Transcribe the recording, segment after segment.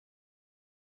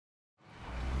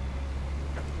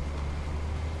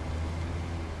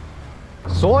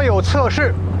所有测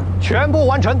试全部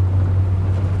完成。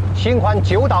新款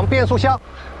9档变速箱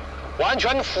完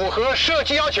全符合设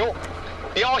计要求，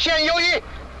表现优异。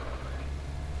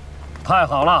太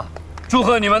好了，祝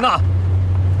贺你们呐！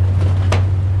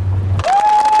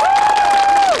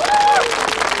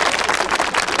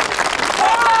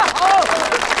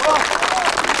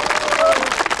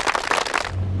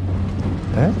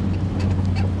哎，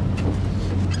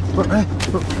不是，哎，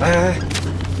不是，哎。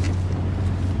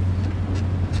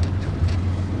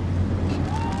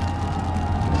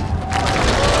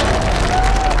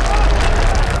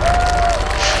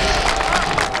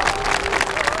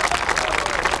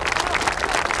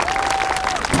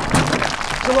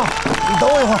 师傅，你等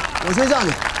我一会儿，我先下去，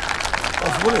我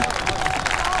扶你。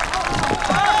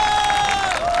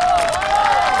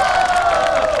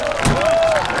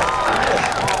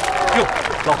哟，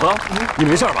老何，你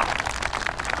没事吧？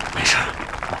没事。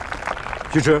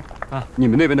菊池啊，你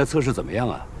们那边的测试怎么样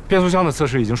啊？变速箱的测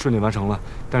试已经顺利完成了，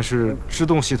但是制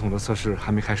动系统的测试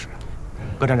还没开始。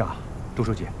葛站长，杜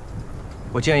书记，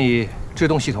我建议制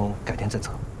动系统改天再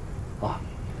测。啊，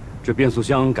这变速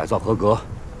箱改造合格。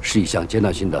 是一项阶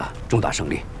段性的重大胜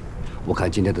利，我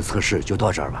看今天的测试就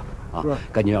到这儿吧。啊，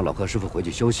赶紧让老何师傅回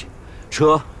去休息，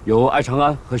车由艾长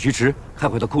安和徐驰开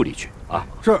回到库里去。啊，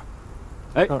是。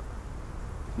哎，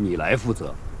你来负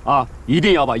责啊，一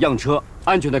定要把样车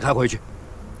安全的开回去。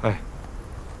哎，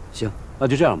行，那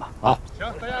就这样吧。啊，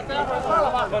行，大家伙儿散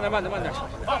了吧。慢点，慢点，慢点。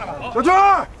小军，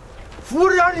扶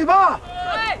着点你爸。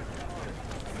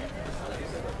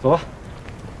走吧。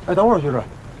哎，等会儿，徐驰。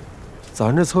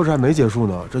 咱这测试还没结束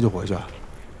呢，这就回去？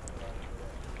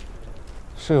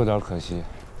是有点可惜，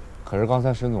可是刚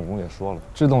才沈总工也说了，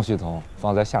制动系统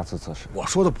放在下次测试。我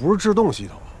说的不是制动系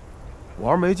统，我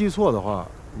要是没记错的话，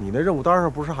你那任务单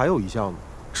上不是还有一项吗？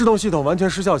制动系统完全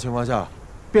失效情况下，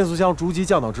变速箱逐级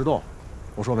降档制动，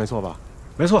我说没错吧？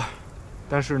没错，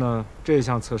但是呢，这一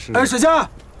项测试……哎，沈夏，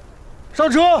上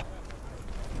车。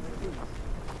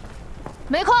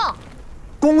没空。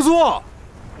工作。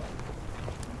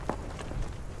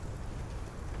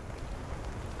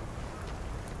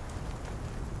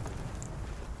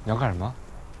 你要干什么？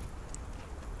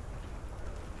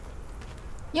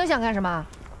英想干什么？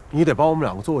你得帮我们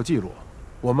两个做个记录，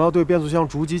我们要对变速箱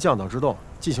逐级降档制动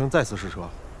进行再次试车。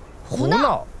胡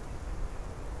闹！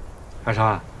艾长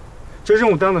安，这任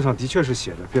务单子上的确是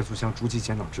写的变速箱逐级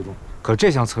减档制动，可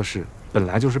这项测试本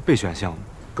来就是备选项目，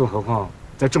更何况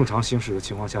在正常行驶的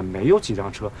情况下，没有几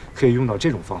辆车可以用到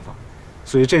这种方法，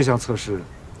所以这项测试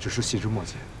只是细枝末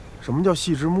节。什么叫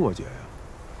细枝末节呀？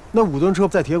那5吨车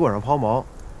在铁轨上抛锚。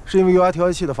 是因为油压调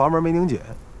节器的阀门没拧紧，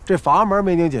这阀门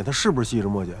没拧紧，它是不是细枝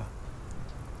末节？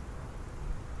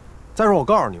再说我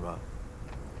告诉你们，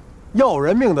要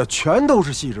人命的全都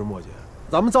是细枝末节。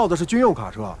咱们造的是军用卡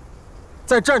车，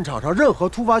在战场上任何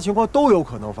突发情况都有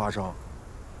可能发生。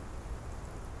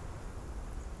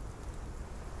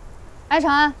艾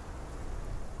长安，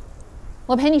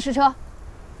我陪你试车。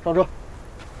上车。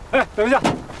哎，等一下，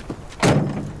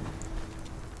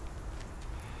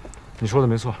你说的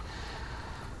没错。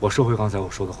 我收回刚才我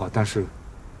说的话，但是，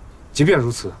即便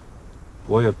如此，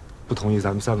我也不同意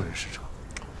咱们3个人试车。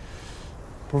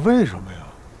不是为什么呀？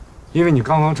因为你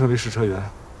刚刚成为试车员，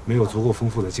没有足够丰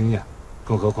富的经验，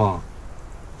更何况，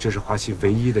这是华西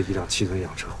唯一的一辆7吨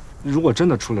样车。如果真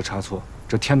的出了差错，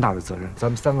这天大的责任，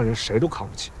咱们3个人谁都扛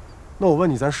不起。那我问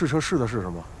你，咱试车试的是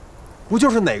什么？不就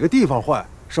是哪个地方坏，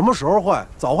什么时候坏，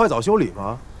早坏早修理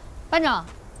吗？班长，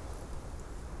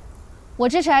我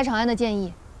支持艾长安的建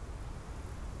议。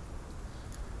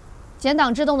 减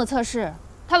档制动的测试，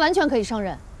他完全可以胜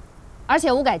任，而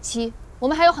且5改7，我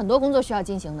们还有很多工作需要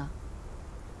进行呢。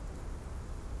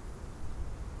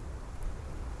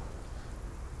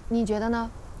你觉得呢？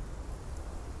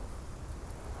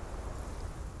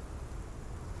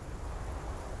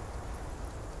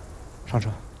上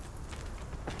车。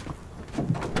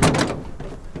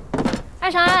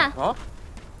艾长安啊，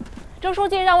周书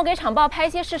记让我给厂报拍一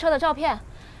些试车的照片，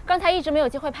刚才一直没有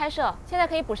机会拍摄，现在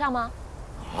可以补上吗？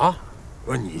啊？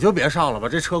 不是，你就别上了吧，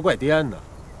这车怪颠的。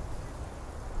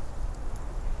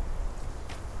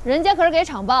人家可是给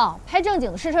厂报拍正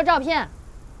经的试车照片。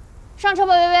上车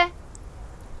吧，薇薇。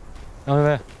杨薇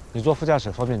薇，你坐副驾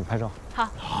驶，方便你拍照。好。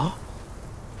啊？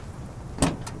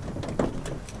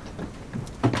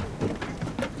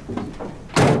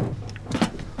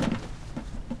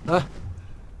来。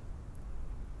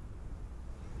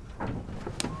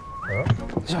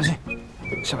小心，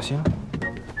小心啊！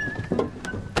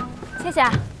 谢谢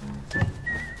啊。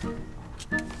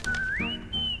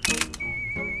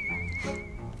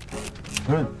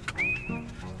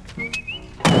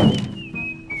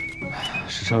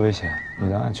试车。车危险，你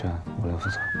的安全我来负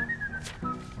责。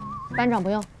班长不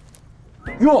用。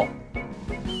用。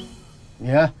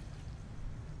你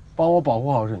帮我保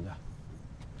护好沈家。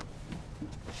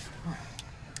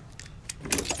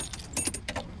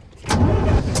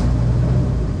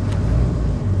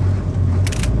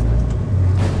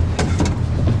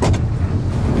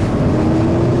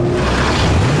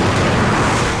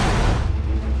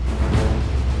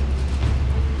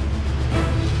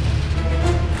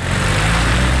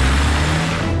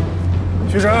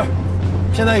徐驰，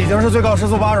现在已经是最高时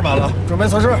速80码了，准备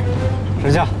测试。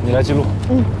沈夏，你来记录。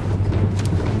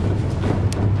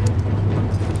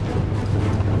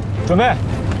准备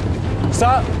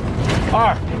，3、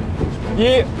2、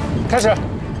1，开始。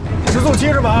时速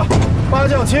70码，8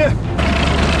降7。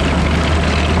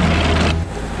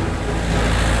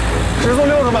时速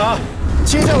60码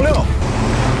，7降6。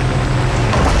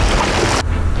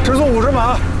时速50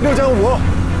码，6降5。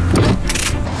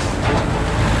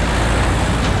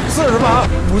40码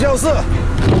，5降4。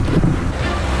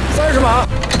30码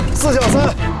，4降3。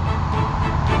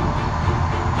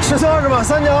时速20码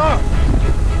，3降2。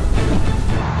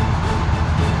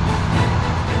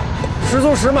时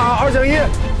速10码，2降1。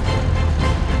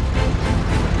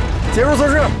结束测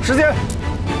试，时间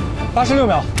86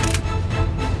秒。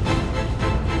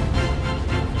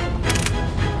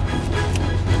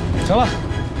行了，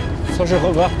测试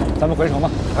合格，咱们回城吧。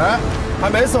哎，还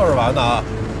没测试完呢啊！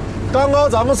刚刚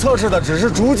咱们测试的只是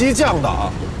逐级降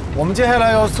档，我们接下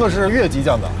来要测试越级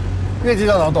降档。越级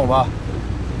降档懂吧？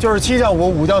就是7降5、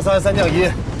5降3、3降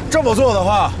1。这么做的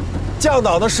话，降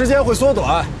档的时间会缩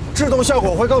短，制动效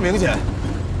果会更明显。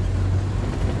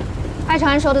艾长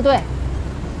安说的对，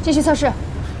继续测试。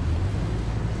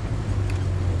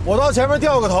我到前面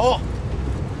掉个头，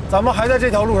咱们还在这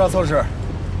条路上测试。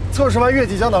测试完越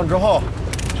级降档之后，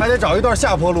还得找一段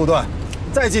下坡路段，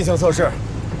再进行测试，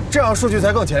这样数据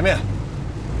才更全面，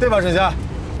对吧，沈霞？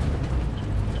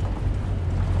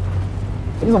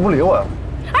你怎么不理我呀？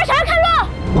二长安看路！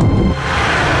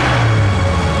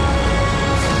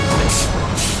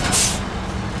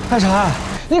艾长安，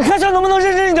你开车能不能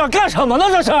认真一点？干什么呢？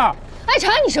这是！艾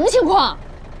长安，你什么情况？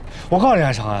我告诉你，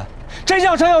艾长安，这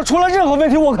辆车要出了任何问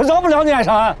题，我可饶不了你，艾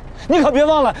长安。你可别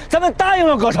忘了，咱们答应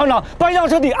了葛厂长，把样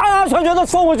车得安安全全的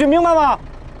送回去，明白吗？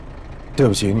对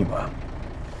不起你们，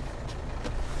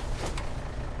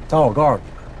但我告诉你们，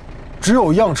只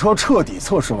有样车彻底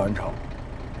测试完成，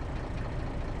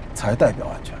才代表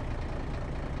安全。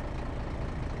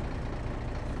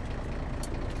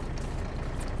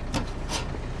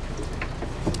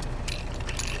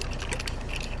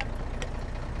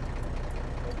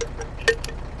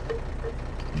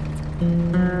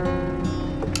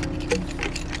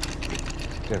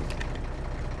这个。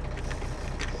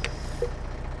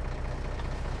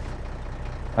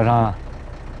大张，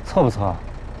测不测？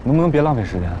能不能别浪费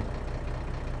时间？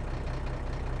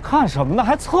看什么呢？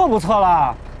还测不测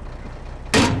了？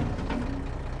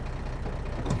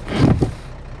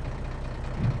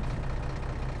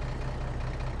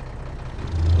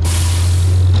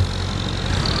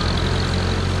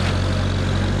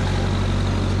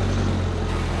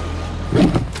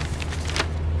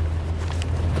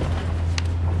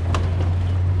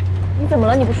你怎么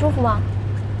了？你不舒服吗？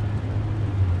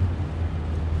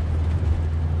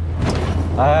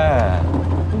哎，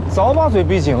早把嘴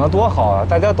闭紧了多好啊！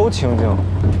大家都清静。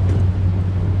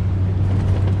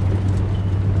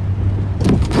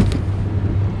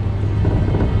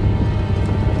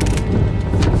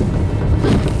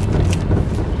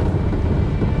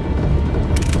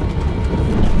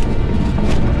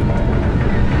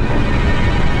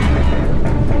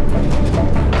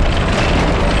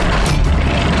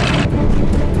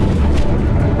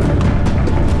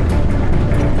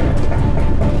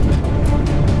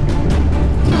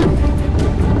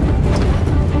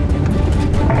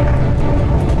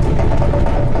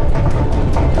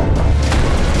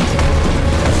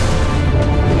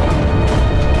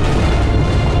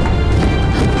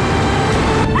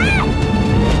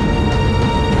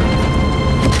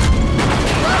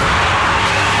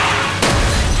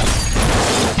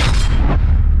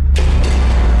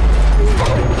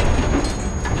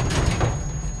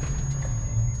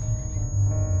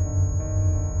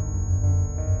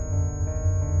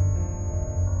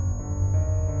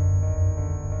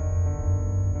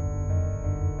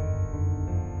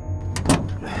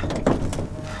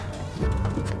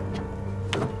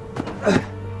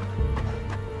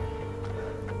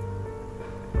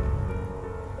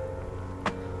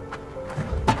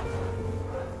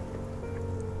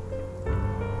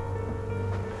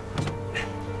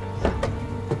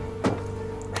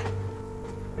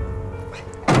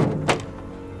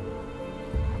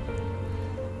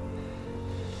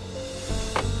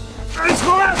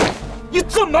你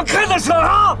怎么开的车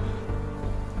啊？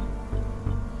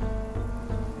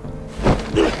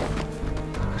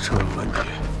车有问题。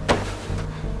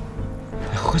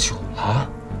你喝酒了？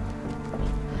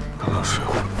刚刚睡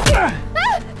过。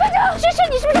班长，诗诗，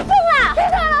你是不是疯了？别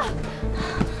打了！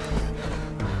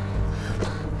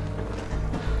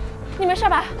你没事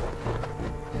吧？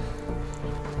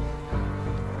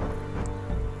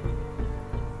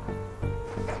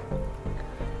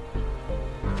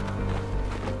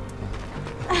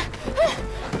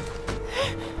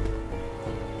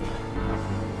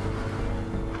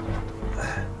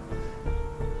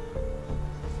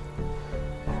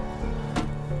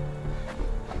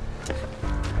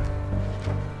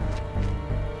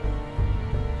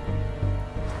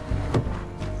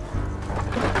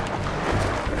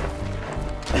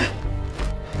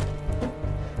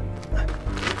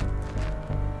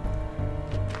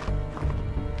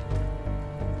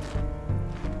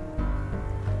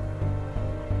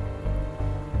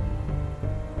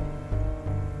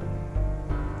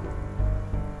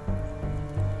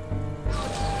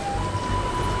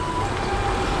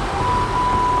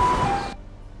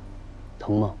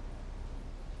疼吗？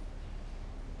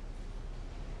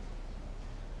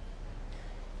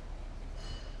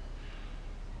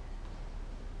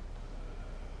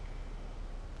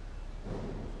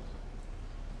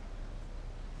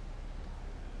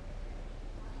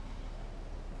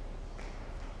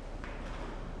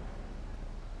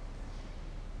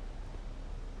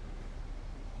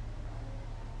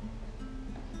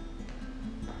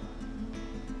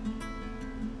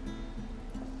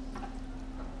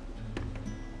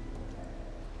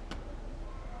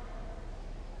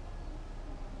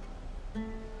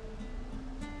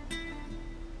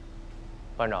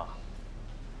班长，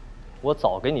我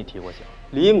早给你提过醒，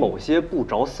离某些不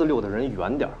着四六的人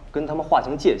远点，跟他们划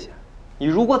清界限。你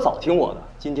如果早听我的，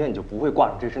今天你就不会挂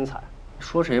上这身彩。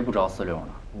说谁不着四六呢？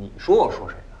你说我说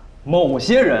谁呢？某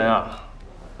些人啊，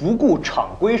不顾厂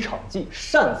规厂纪，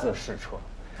擅自试车，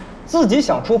自己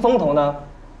想出风头呢，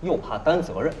又怕担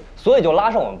责任，所以就拉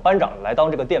上我们班长来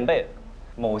当这个垫背的。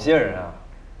某些人啊，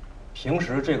平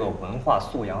时这个文化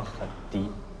素养很低，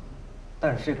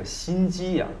但是这个心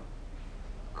机呀，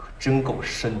可真够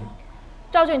深。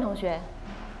赵俊同学，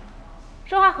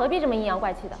说话何必这么阴阳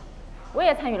怪气的？我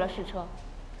也参与了试车，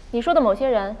你说的某些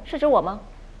人是指我吗？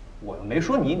我又没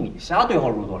说你，你瞎对号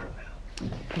入座什么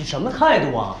呀？你什么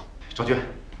态度啊？赵军，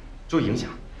注意影响。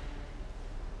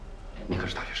你可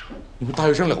是大学生，你们大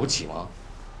学生了不起吗？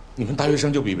你们大学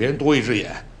生就比别人多一只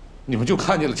眼，你们就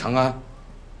看见了长安，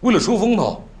为了出风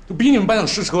头，就逼你们班长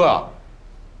试车啊！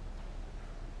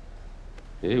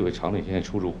别以为厂里现在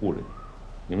处处护着你，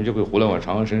你们就可以胡乱往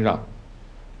长安身上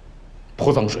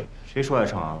泼脏水。谁说爱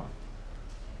长安了？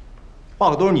报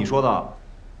的都是你说的。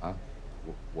啊，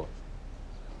我。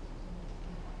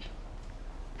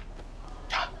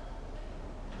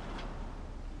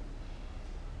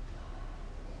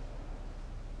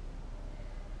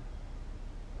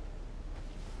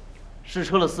试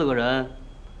车了4个人，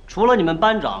除了你们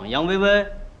班长杨薇薇，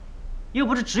又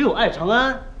不是只有艾长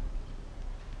安。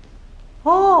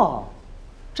哦，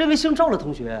这位姓赵的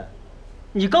同学，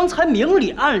你刚才明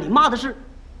里暗里骂的是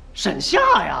沈夏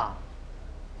呀？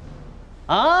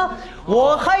啊，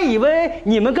我还以为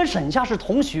你们跟沈夏是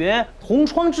同学，同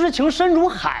窗之情深如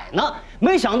海呢，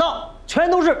没想到全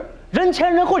都是人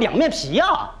前人后两面皮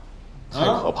呀！太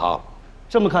可怕了。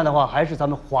这么看的话，还是咱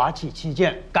们华气旗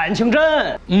舰，感情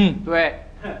真。嗯，对。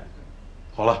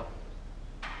好了，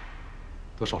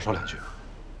都少说2句。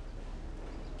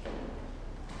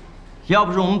要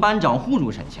不是我们班长护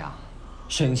住沈夏，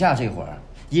沈夏这会儿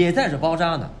也在这包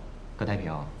扎呢。葛太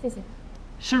平，谢谢。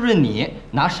是不是你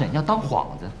拿沈夏当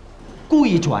幌子，故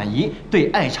意转移对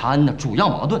艾长安的主要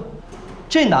矛盾？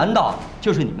这难道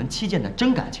就是你们期间的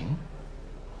真感情？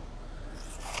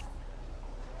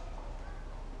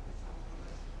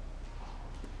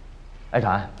艾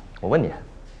长安，我问你，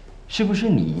是不是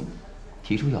你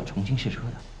提出要重新试车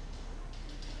的？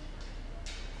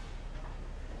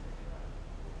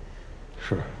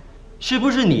是。是不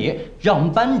是你让我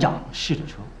们班长试着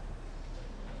车？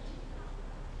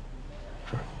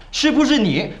是。是不是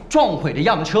你撞毁了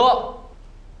样车？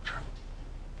是。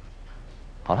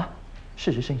好了，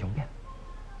事实胜雄辩。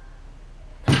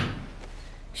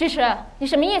诗诗，你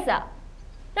什么意思？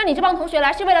让你这帮同学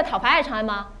来是为了讨伐艾长安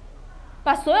吗？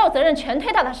把所有责任全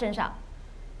推到他身上，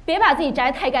别把自己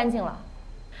摘得太干净了。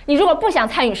你如果不想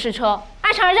参与试车，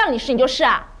艾长安让你试你就试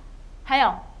啊。还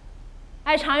有，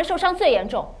艾长安受伤最严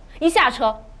重，一下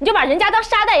车你就把人家当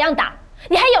沙袋一样打，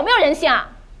你还有没有人性啊？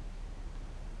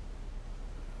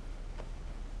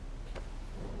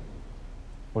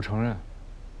我承认，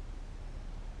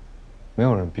没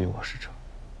有人逼我试车，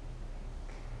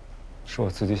是我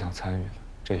自己想参与的。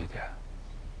这一点，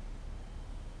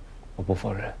我不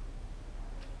否认，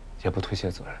也不推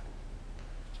卸责任。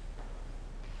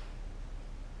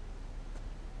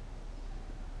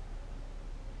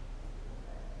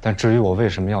但至于我为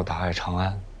什么要打爱长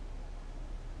安，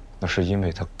那是因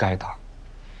为他该打。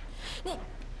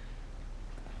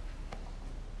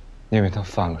因为他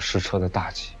犯了试车的大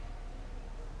忌，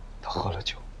他喝了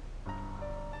酒。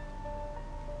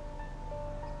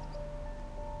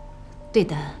对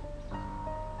的。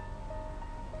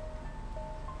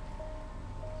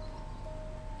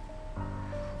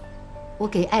我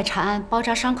给爱长安包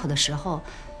扎伤口的时候，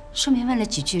顺便问了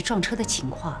几句撞车的情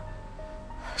况。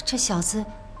这小子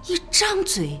一张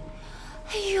嘴，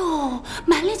哎呦，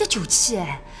满脸的酒气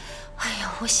哎！哎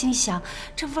呀，我心想，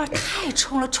这味儿太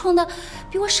冲了，冲的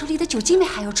比我手里的酒精味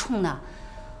还要冲呢。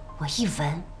我一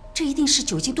闻，这一定是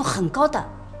酒精度很高的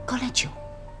高粱酒。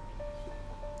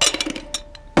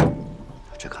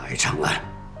这个爱长安，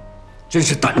真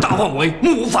是胆大妄为，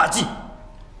目无法纪。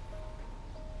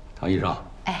唐医生，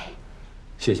哎，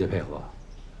谢谢配合。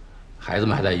孩子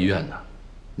们还在医院呢，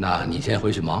那你先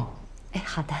回去忙。哎，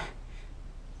好的。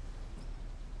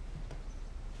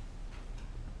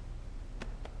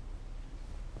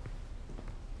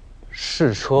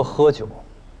试车喝酒，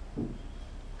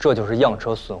这就是样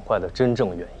车损坏的真正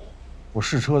原因。我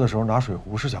试车的时候拿水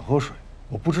壶是想喝水，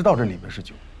我不知道这里面是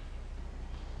酒。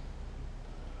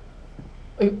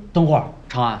哎，等会儿，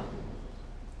长安，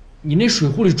你那水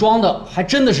壶里装的还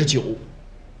真的是酒。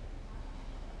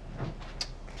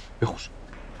别胡说！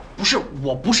不是，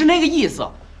我不是那个意思，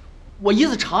我意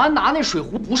思长安拿那水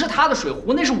壶不是他的水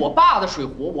壶，那是我爸的水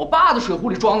壶，我爸的水壶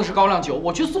里装的是高粱酒，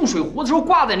我去送水壶的时候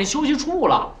挂在那休息处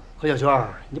了。何小娟，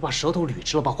你把舌头捋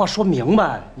直了，把话说明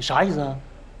白，你啥意思啊？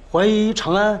怀疑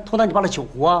长安偷拿你爸的酒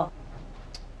壶啊？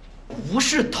不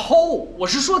是偷，我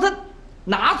是说他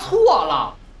拿错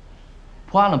了。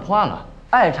破案了，破案了！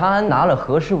爱长安拿了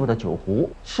何师傅的酒壶，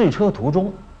试车途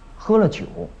中喝了酒。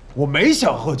我没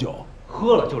想喝酒，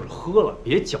喝了就是喝了，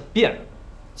别狡辩。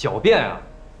狡辩啊，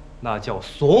那叫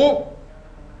怂。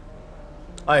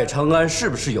爱长安是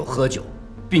不是有喝酒，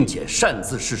并且擅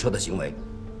自试车的行为？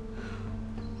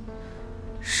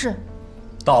是。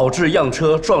导致样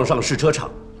车撞上试车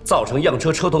场，造成样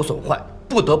车车头损坏，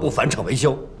不得不返厂维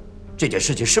修。这件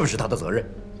事情是不是他的责任？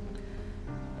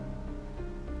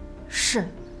是。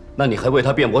那你还为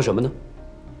他辩驳什么呢？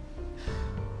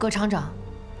葛厂长，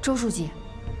周书记，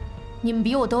你们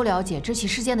比我都了解这起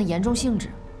事件的严重性质，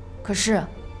可是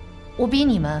我比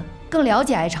你们更了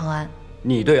解爱长安。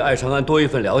你对爱长安多一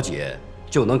份了解，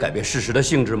就能改变事实的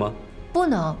性质吗？不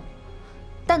能，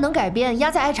但能改变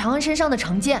压在爱长安身上的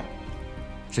成见。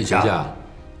沈夏，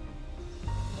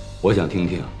我想听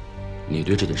听你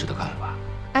对这件事的看法。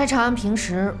爱长安平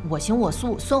时我行我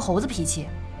素，孙猴子脾气，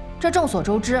这众所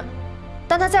周知。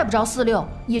但他再不着四六，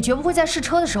也绝不会在试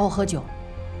车的时候喝酒，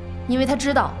因为他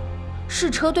知道试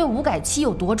车对无改期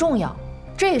有多重要。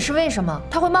这也是为什么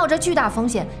他会冒着巨大风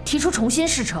险提出重新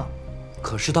试车。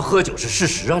可是他喝酒是事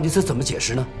实啊，你这怎么解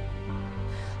释呢？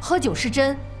喝酒是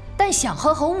真，但想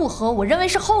喝和误喝，我认为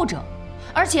是后者。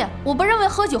而且我不认为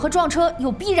喝酒和撞车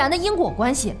有必然的因果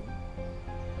关系。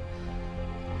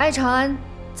爱长安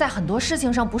在很多事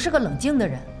情上不是个冷静的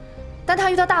人，但他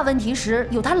遇到大问题时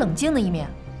有他冷静的一面。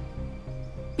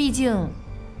毕竟，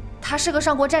他是个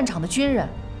上过战场的军人。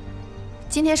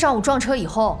今天上午撞车以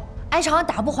后，爱长安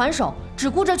打不还手，只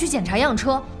顾着去检查样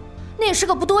车，那也是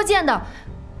个不多见的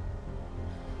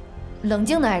冷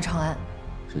静的爱长安。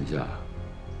沈夏，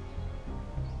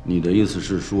你的意思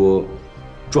是说，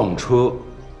撞车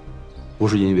不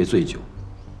是因为醉酒，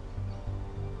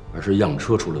而是样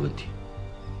车出了问题？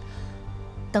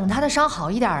等他的伤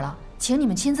好一点了，请你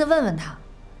们亲自问问他，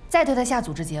再对他下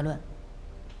组织结论。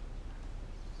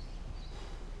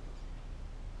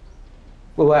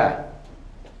喂喂，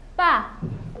爸，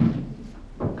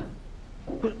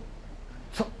不是，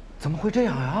怎么会这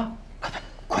样呀？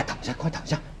快躺下，快躺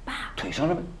下！爸，腿伤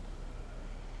了没？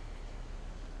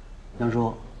杨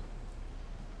叔，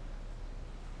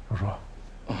杨叔，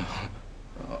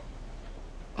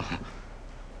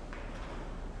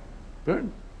不是，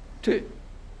这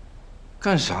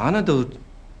干啥呢？都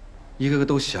一个个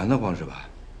都闲得慌是吧？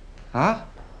啊？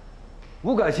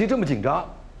吴改期这么紧张，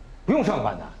不用上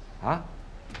班的啊？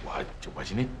我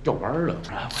今天掉班了。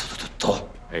走。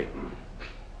哎，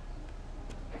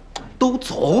都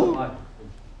走。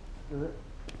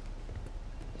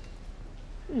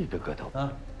一个个头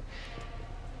啊！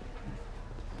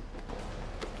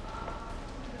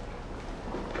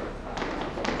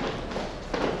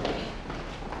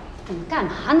你干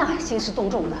嘛呢？兴师动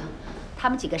众的，他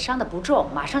们几个伤的不重，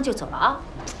马上就走了啊！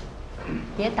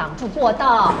别挡住过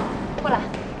道，过来。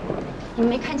你们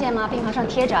没看见吗？病房上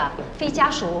贴着“非家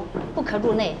属不可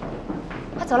入内”。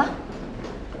快走了。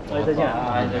阿姨再见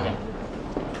啊！阿姨再见。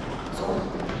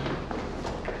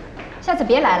下次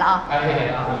别来了啊！阿姨再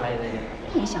见啊！阿姨再见。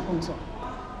影响工作。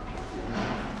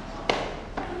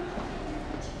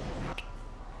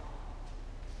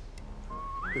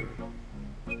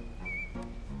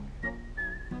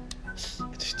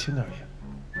轻点点。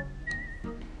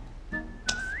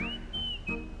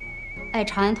艾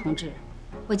长安同志，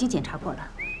我已经检查过了，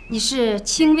你是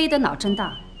轻微的脑震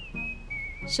荡，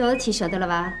晓得题晓得了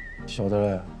吧？晓得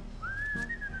了。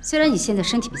虽然你现在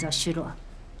身体比较虚弱，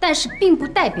但是并不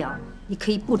代表你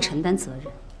可以不承担责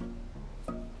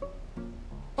任。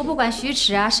我不管徐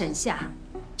迟啊、沈夏，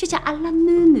就叫阿拉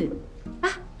囡囡啊，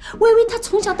微微她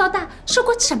从小到大受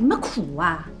过什么苦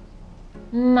啊？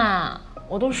妈，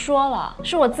我都说了，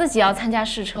是我自己要参加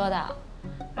试车的，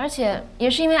而且也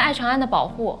是因为爱长安的保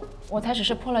护，我才只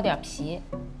是破了点皮。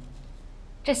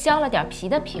这削了点皮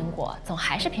的苹果，总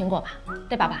还是苹果吧，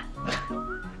对爸爸？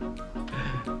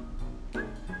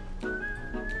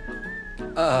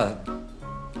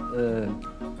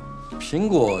苹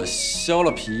果削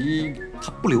了皮，它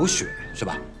不流血是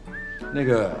吧？那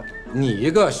个你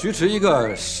一个，徐迟一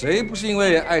个，谁不是因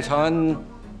为爱长安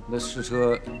的试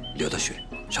车流的血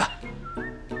是吧？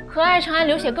可爱长安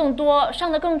流血更多，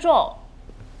伤得更重。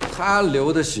他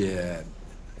流的血，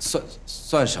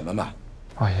算什么嘛？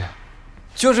王爷，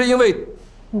就是因为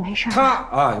没事他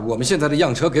啊，我们现在的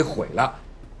样车给毁了，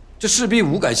这势必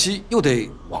五改期又得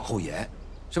往后延，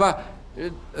是吧？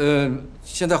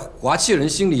现在华汽人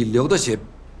心里流的血，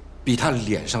比他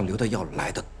脸上流的要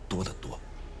来的多得多。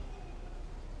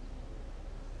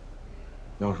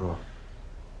杨叔，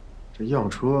这样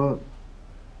车，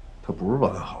它不是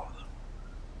完好的。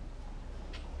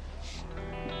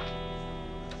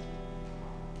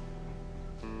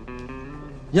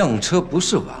样车不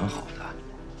是完好的，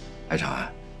艾长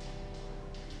安，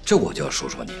这我就要说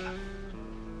说你了。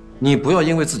你不要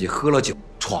因为自己喝了酒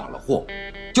闯了祸，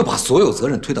就把所有责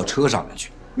任推到车上面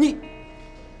去。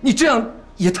你这样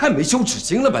也太没羞耻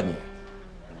心了吧你！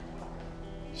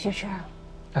徐迟，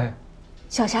哎，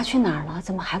小夏去哪儿了？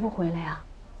怎么还不回来呀？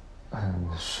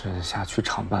是下去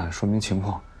厂办说明情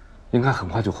况，应该很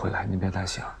快就回来，您别担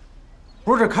心啊。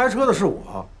不是，这开车的是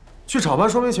我，去厂办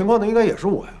说明情况的应该也是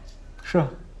我呀。是啊，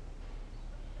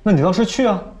那你倒是去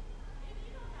啊。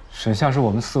沈夏是我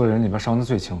们4个人里边伤得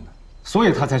最轻的，所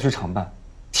以他才去厂办，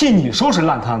替你收拾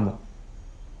烂摊子。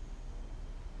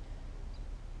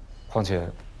况且，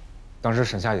当时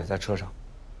沈夏也在车上，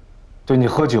对你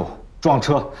喝酒、撞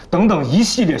车等等一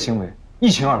系列行为一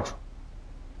清二楚。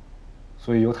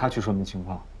所以由他去说明情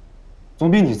况，总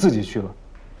比你自己去了，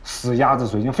死鸭子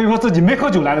嘴硬，非说自己没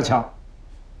喝酒来的强。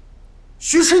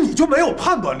徐迟，你就没有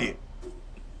判断力？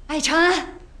艾长安，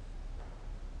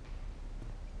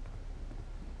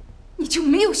你就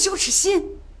没有羞耻心？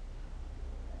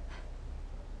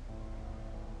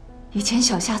以前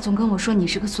小夏总跟我说你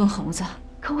是个孙猴子，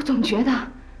可我总觉得，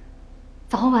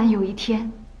早晚有一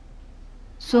天，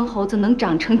孙猴子能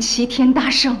长成齐天大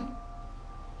圣。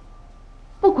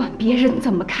不管别人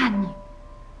怎么看你，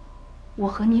我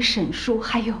和你沈叔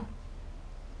还有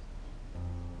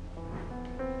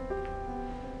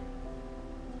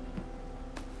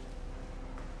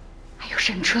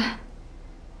沈春，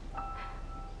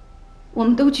我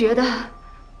们都觉得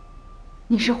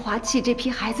你是华汽这批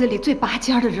孩子里最拔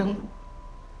尖的人物。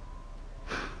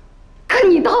可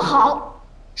你倒好，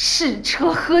试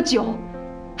车喝酒，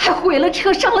还毁了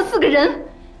车，伤了4个人，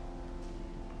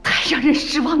太让人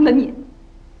失望了你。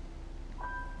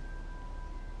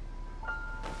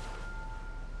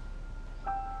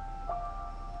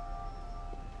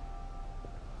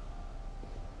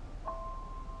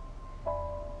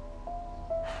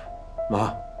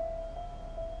妈，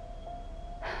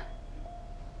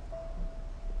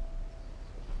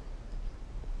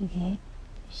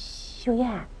秀燕，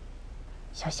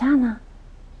小夏呢？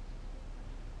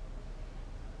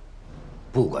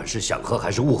不管是想喝还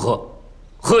是误喝，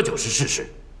喝酒是事实；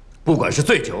不管是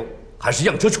醉酒还是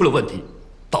样车出了问题，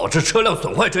导致车辆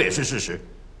损坏，这也是事实。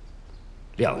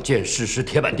2件事实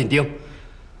铁板钉钉，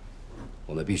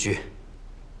我们必须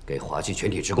给华汽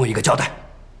全体职工一个交代。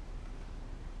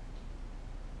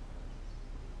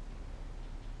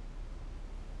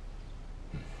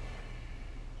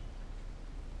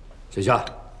沈夏，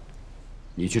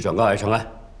你去转告艾长安，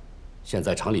现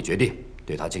在厂里决定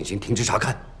对他进行停职查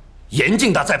看，严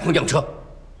禁他再碰样车。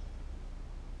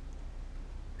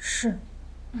是。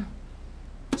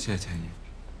谢谢千姨。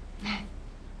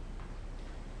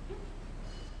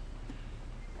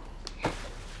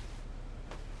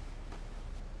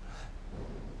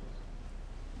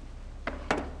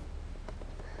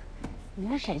你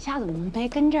说沈夏怎么没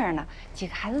跟这儿呢？几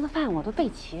个孩子的饭我都备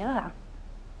齐了。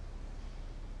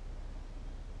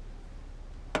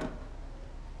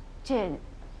这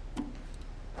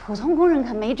普通工人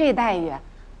可没这待遇，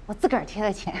我自个儿贴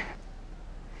的钱。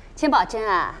钱宝珍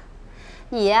啊，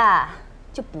你呀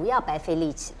就不要白费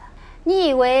力气了。你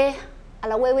以为阿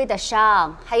拉微微的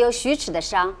伤，还有徐迟的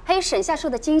伤，还有沈夏受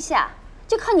的惊吓，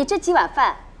就靠你这几碗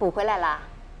饭补回来啦？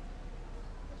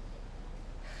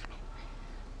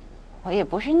我也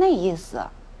不是那意思，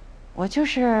我就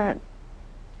是，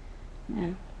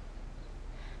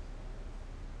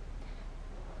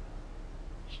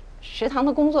食堂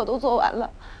的工作都做完了，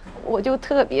我就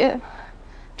特别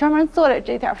专门做了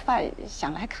这点饭，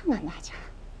想来看看大家。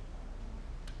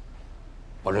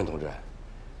宝珍同志，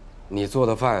你做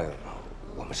的饭，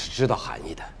我们是知道含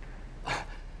义的。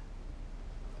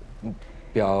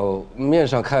表面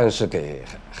上看是给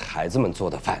孩子们做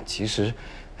的饭，其实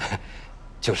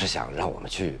就是想让我们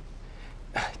去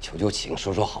求求情，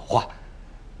说说好话，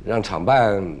让厂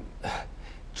办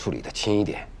处理的轻一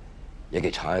点，也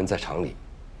给长安在厂里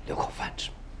留口饭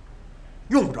吃。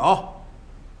用不着，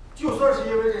就算是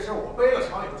因为这事我背了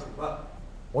厂里的处分，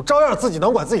我照样自己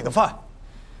能管自己的饭。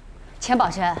钱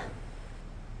宝珍，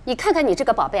你看看你这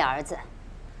个宝贝儿子，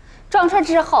撞车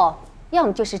之后，要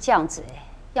么就是犟嘴，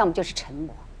要么就是沉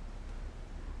默，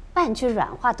半句软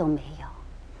话都没有。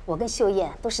我跟秀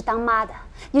燕都是当妈的，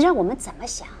你让我们怎么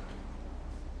想？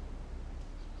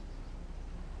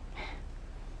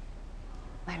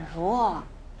宛如，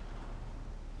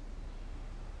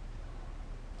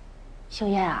秀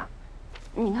燕啊，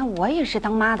你看我也是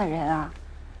当妈的人啊。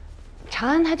长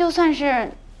安他就算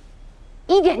是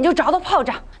1点就着到炮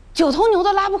仗，9头牛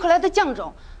都拉不回来的犟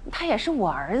种，他也是我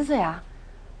儿子呀。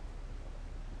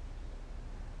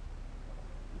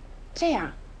这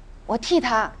样，我替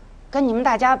他跟你们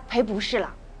大家赔不是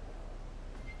了。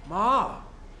妈，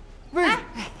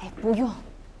不用，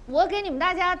我给你们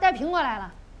大家带苹果来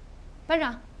了。班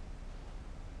长，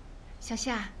小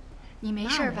夏，你没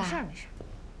事吧？没事没事，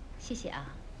谢谢啊。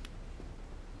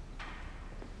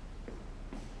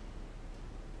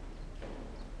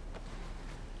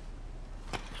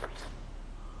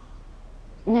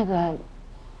那个，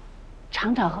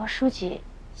厂长和书记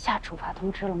下处罚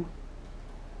通知了吗？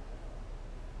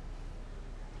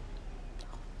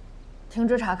停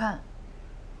职查看，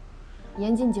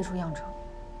严禁接触样车。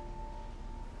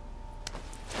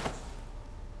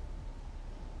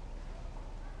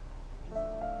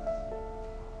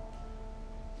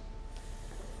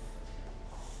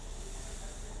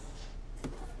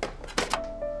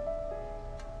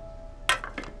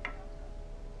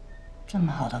这么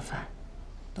好的饭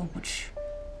都不吃，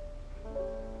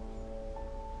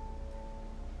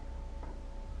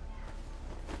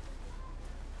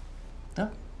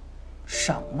得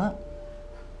省了，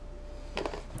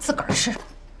自个儿吃。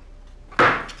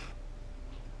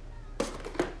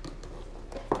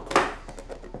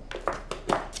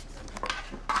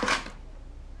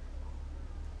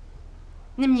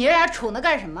你们爷俩杵那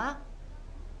干什么？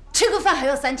吃个饭还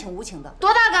要3请5请的，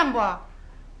多大干部？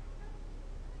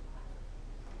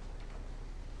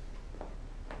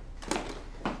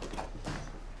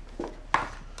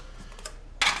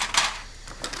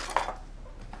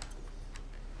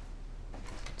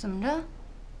怎么着，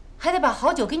还得把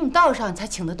好酒给你倒上才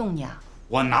请得动你啊？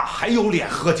我哪还有脸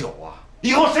喝酒啊？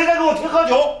以后谁再给我提喝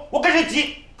酒，我跟谁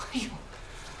急！哎呦，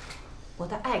我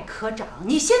的艾科长，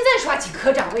你现在耍起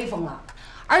科长威风了？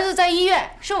儿子在医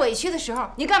院受委屈的时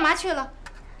候，你干嘛去了？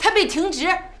他被停职，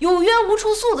有冤无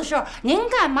处诉的时候，您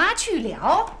干嘛去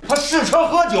了？他试车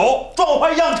喝酒，撞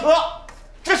坏样车，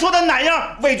这说的哪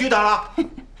样委屈他了？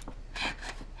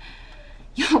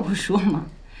要不说嘛，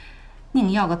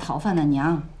宁要个讨饭的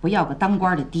娘，不要个当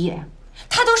官的爹。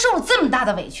他都受了这么大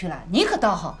的委屈了，你可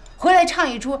倒好，回来唱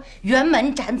一出辕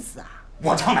门斩子啊！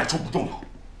我唱哪出不重要，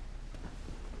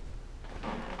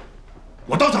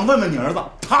我倒想问问你儿子，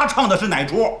他唱的是哪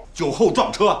出？酒后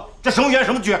撞车，这什么冤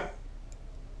什么屈？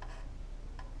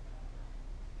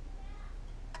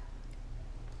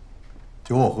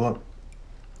酒我喝了，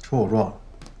车我撞了，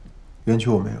冤屈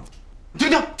我没有。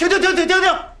停，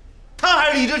他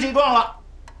还理直气壮了。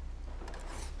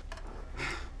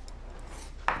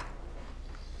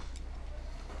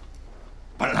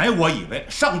本来我以为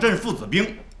上阵父子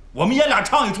兵，我们爷俩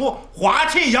唱一出华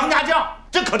气杨家将，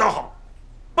这可倒好，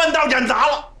半道演砸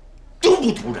了，都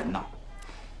不图人呐。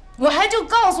我还就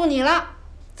告诉你了，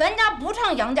咱家不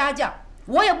唱杨家将，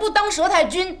我也不当佘太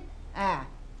君，哎，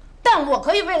但我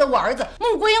可以为了我儿子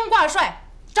穆桂英挂帅，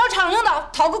找厂领导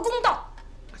讨个公道。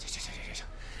行，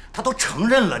他都承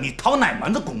认了，你讨哪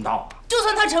门子公道啊？就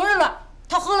算他承认了，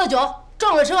他喝了酒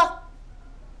撞了车，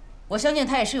我相信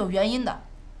他也是有原因的。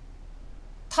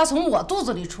他从我肚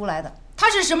子里出来的，他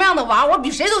是什么样的娃，我比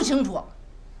谁都清楚。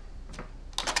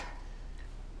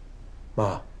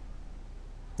妈，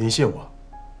您信我，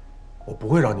我不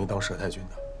会让您当佘太君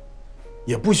的，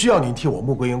也不需要您替我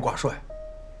穆桂英挂帅，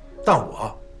但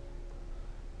我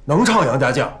能唱杨家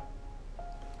将。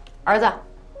儿子，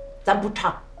咱不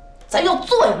唱，咱要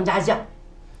做杨家将，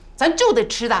咱就得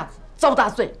吃大苦、遭大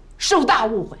罪、受大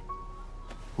误会。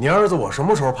你儿子我什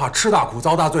么时候怕吃大苦、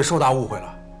遭大罪、受大误会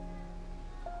了？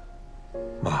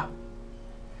妈，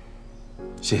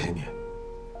谢谢你。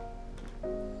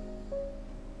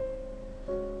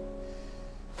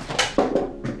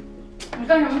你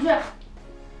干什么去？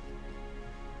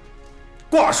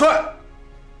挂帅，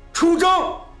出征。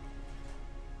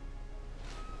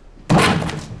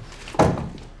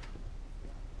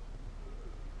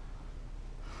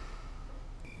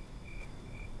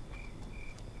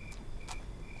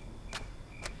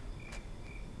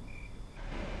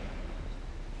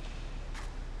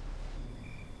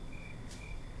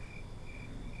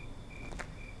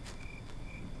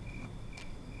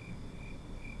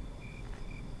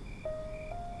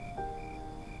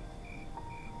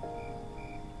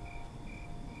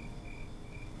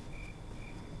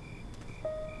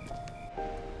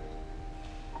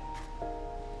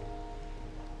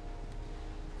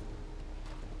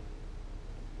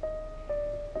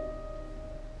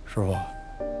师傅，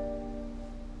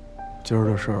今儿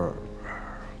的事儿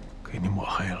给你抹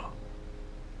黑了。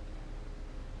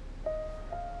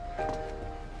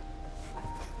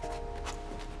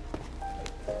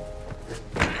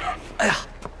哎呀，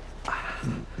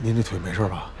您这腿没事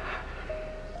吧？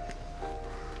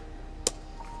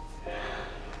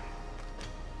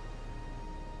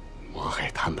抹黑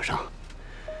谈不上，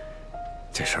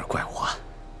这事儿怪我。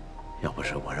要不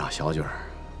是我让小军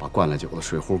把灌了酒的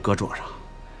水壶搁桌上，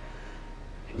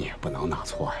你也不能拿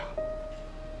错呀。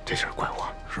这事儿怪我。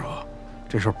是吧？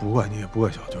这事儿不怪你，也不怪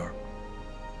小军儿。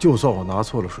就算我拿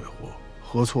错了水壶，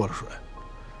喝错了水，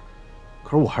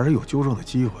可是我还是有纠正的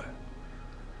机会。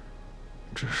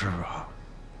只是啊，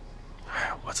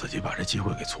哎，我自己把这机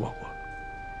会给错过了，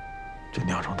就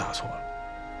酿成大错了。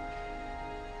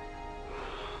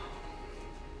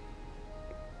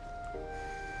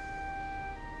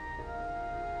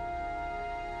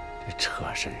这车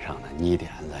身上的泥点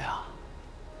子呀，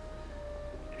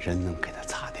人能给它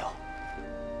擦掉，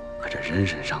可这人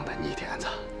身上的泥点子，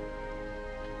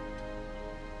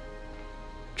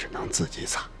只能自己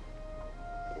擦。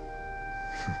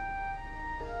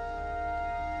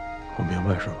我明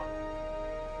白是吧？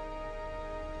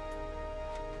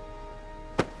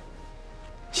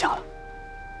行了，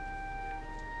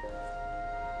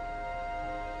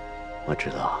我知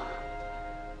道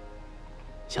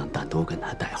想单独跟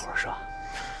他待会儿是吧？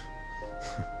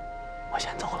我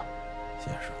先走了。谢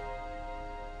谢师傅，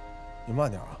你慢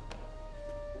点啊。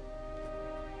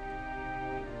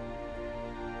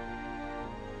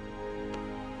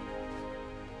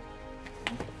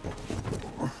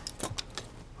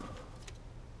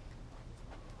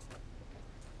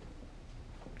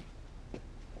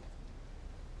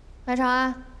白长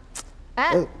安，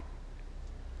哎，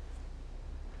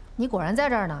你果然在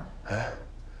这儿呢。哎，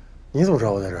你怎么知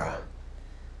道我在这儿啊？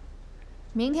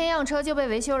明天样车就被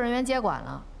维修人员接管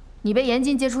了，你被严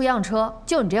禁接触样车，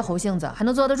就你这猴性子还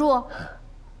能坐得住？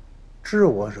知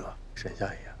我者沈夏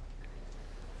也。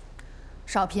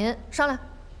少贫，上来。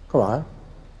干嘛呀？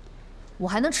我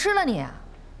还能吃了你啊？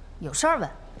有事儿问。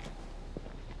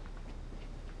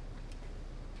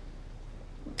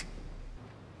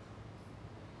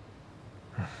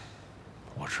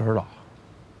我知道，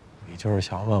你就是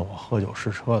想问我喝酒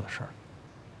试车的事儿。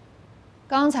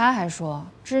刚才还说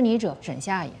知你者沈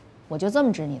夏也，我就这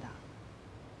么知你的。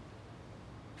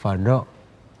反正，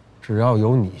只要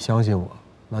有你相信我，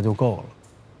那就够了。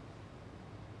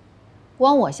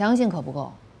光我相信可不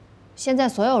够，现在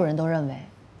所有人都认为，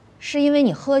是因为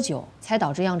你喝酒才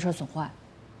导致样车损坏。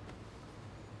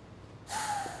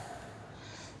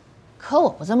可我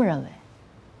不这么认为。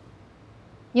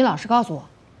你老实告诉我，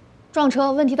撞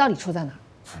车问题到底出在哪儿？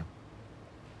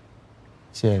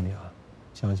谢谢你啊，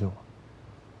相信我。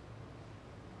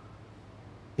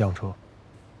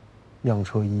样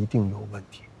车一定有问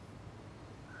题。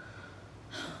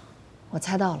我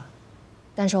猜到了，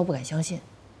但是我不敢相信。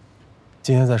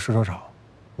今天在试车场，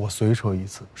我随车一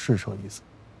次，试车一次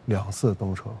，2次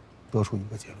登车，得出一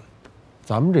个结论：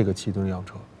咱们这个7吨样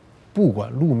车，不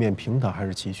管路面平坦还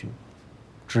是崎岖，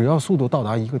只要速度到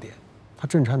达一个点，它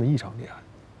震颤的异常厉害。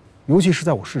尤其是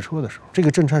在我试车的时候，这个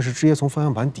震颤是直接从方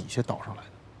向盘底下导上来的，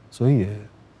所以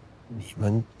你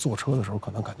们坐车的时候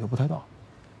可能感觉不太到。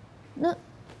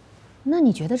那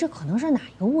你觉得这可能是哪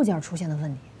一个物件出现的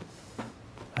问题？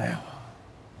哎呀，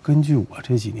根据我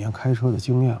这几年开车的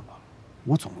经验吧，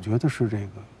我总觉得是这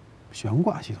个悬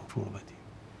挂系统出了问题，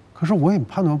可是我也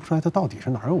判断不出来它到底是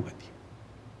哪儿有问题。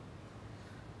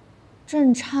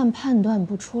震颤判断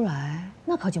不出来，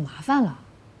那可就麻烦了。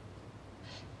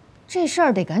这事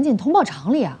儿得赶紧通报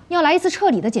厂里啊，要来一次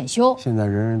彻底的检修。现在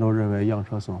人人都认为样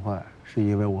车损坏是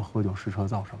因为我喝酒试车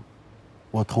造成的，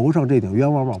我头上这顶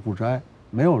冤枉帽不摘，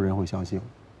没有人会相信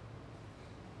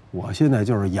我。我现在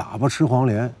就是哑巴吃黄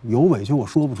连，有委屈我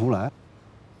说不出来。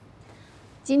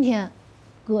今天，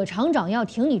葛厂长要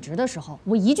停你职的时候，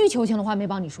我一句求情的话没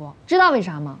帮你说，知道为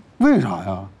啥吗？为啥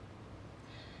呀？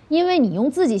因为你用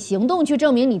自己行动去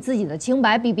证明你自己的清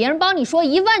白，比别人帮你说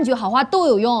10000句好话都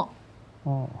有用。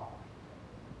哦，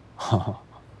哈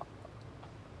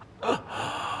哈，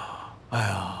哎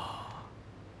呀，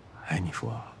哎，你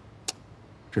说啊，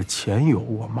这前有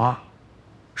我妈，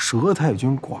佘太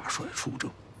君挂帅出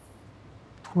征，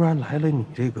突然来了你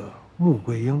这个穆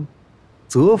桂英，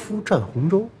泽夫战洪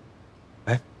州，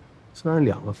哎，虽然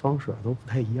两个方式都不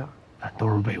太一样，但都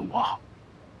是为我好。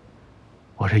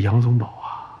我这杨宗保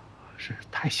啊，是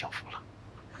太幸福了。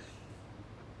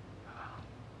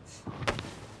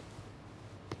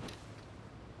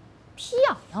皮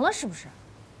痒痒了是不是？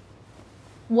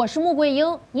我是穆桂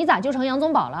英，你咋就成杨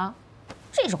宗保了？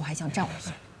这时候还想占我便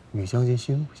宜？女将军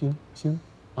息怒，息怒，息怒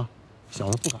啊！小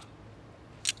的不敢。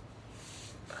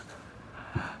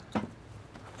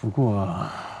不过，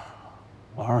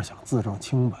我要是想自证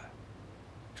清白，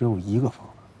只有一个方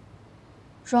法。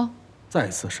说。再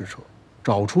次试车，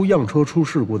找出样车出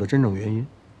事故的真正原因。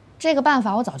这个办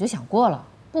法我早就想过了，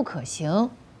不可行。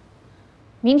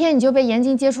明天你就被严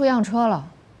禁接触样车了，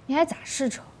你还咋试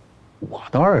车？我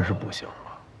当然是不行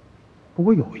了，不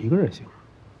过有一个人行。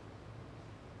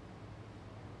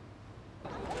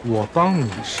我帮你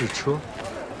试车，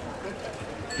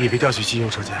你别调取机用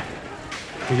车间，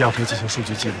对样车进行数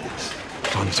据记录，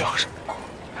找你最合适。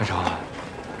海潮，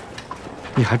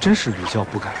你还真是屡教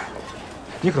不改啊！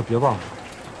你可别忘了，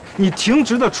你停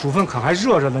职的处分可还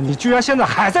热着呢，你居然现在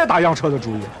还在打样车的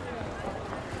主意。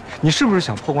你是不是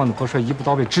想破罐子破摔，一步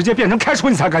到位，直接变成开除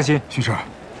你才甘心？徐车，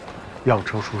样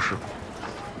车出事故，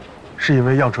是因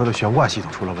为样车的悬挂系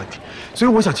统出了问题，所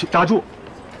以我想去打住。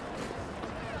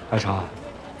海潮，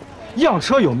样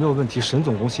车有没有问题，沈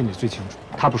总工心里最清楚，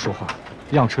他不说话，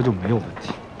样车就没有问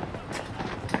题。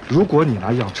如果你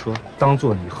拿样车当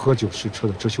做你喝酒试车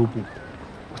的遮羞布，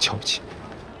我瞧不起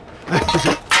你。哎，徐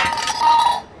车，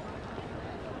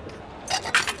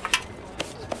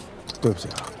对不起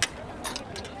啊。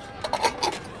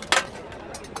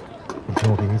你听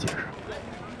我给你解释，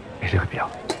没这个必要。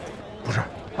不是。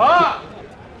啊！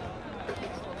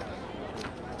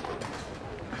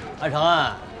艾长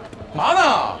安，嘛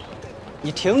呢？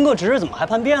你停个职怎么还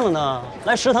叛变了呢？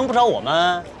来食堂不找我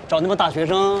们，找那帮大学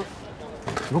生。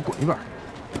你给我滚一边！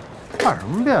叛什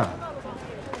么变？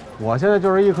我现在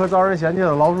就是一颗遭人嫌弃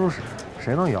的老鼠屎，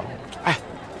谁能要我？哎，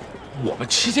我们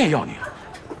旗舰要你。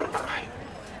哎，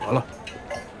得了，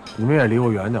你们也离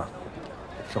我远点，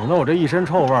省得我这一身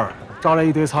臭味儿招来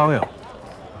一堆苍蝇，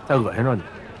再恶心着你。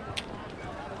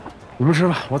你们吃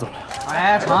吧，我走了。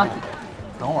哎，长安，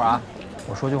等会儿啊，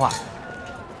我说句话。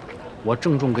我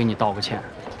郑重给你道个歉，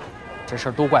这事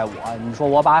儿都怪我。你说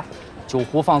我把酒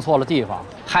壶放错了地方，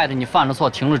害得你犯了错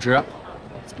停了职，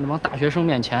在那帮大学生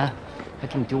面前还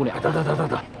挺丢脸。得，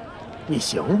你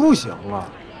行不行啊？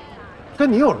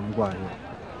跟你有什么关系？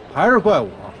还是怪我。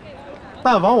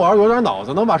但凡我要有点脑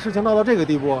子，能把事情闹到这个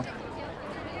地步？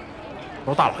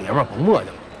都大老爷们儿，甭磨叽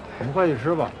了，我们快去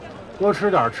吃吧。多吃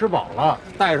点，吃饱了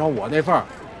带上我那份儿，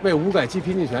为五改期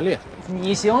拼尽全力。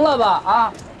你行了吧？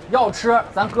啊！要吃，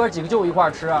咱哥几个就一块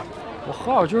儿吃。我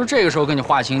何好就是这个时候跟你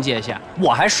划清界限，我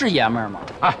还是爷们儿吗？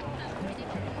哎，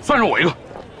算是我一个。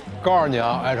告诉你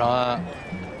啊，艾长安，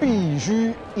必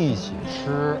须一起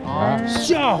吃啊！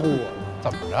吓唬我？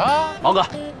怎么着？毛哥，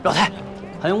表态，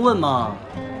还用问吗？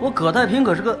我葛太平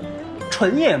可是个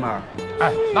纯爷们儿。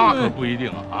哎，那可不一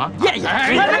定啊！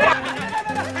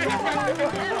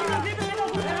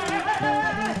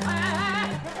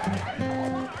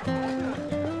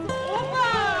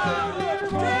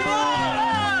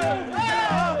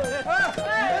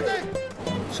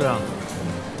是啊，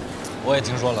我也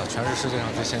听说了，全是世界上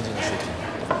最先进的数据。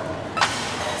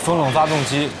风冷发动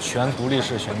机，全独立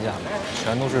式悬架，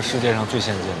全都是世界上最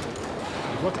先进的。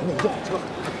你说咱那样车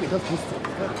还被他给损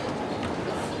了，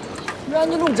让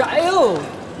你路窄哟！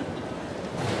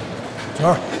娟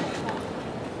儿，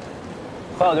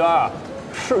何小娟，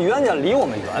是冤家离我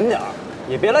们远点儿，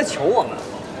也别来求我们，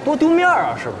多丢面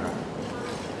啊，是不是？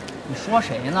你说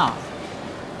谁呢？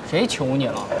谁求你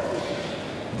了？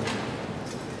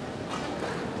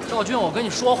赵军，我跟你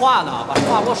说话呢，把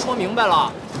话给我说明白了。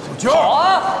好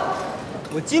啊，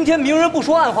我今天明人不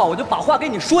说暗话，我就把话给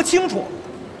你说清楚。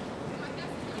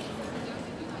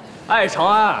艾长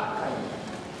安，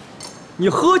你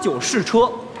喝酒试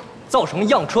车，造成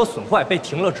样车损坏被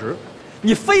停了职，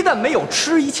你非但没有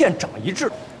吃一堑长一智，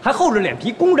还厚着脸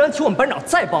皮公然求我们班长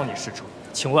再帮你试车，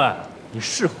请问你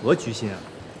是何居心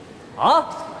啊？啊？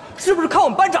是不是看我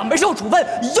们班长没受处分，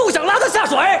你又想拉他下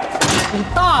水？你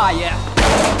大爷！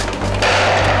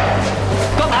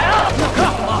干嘛呀？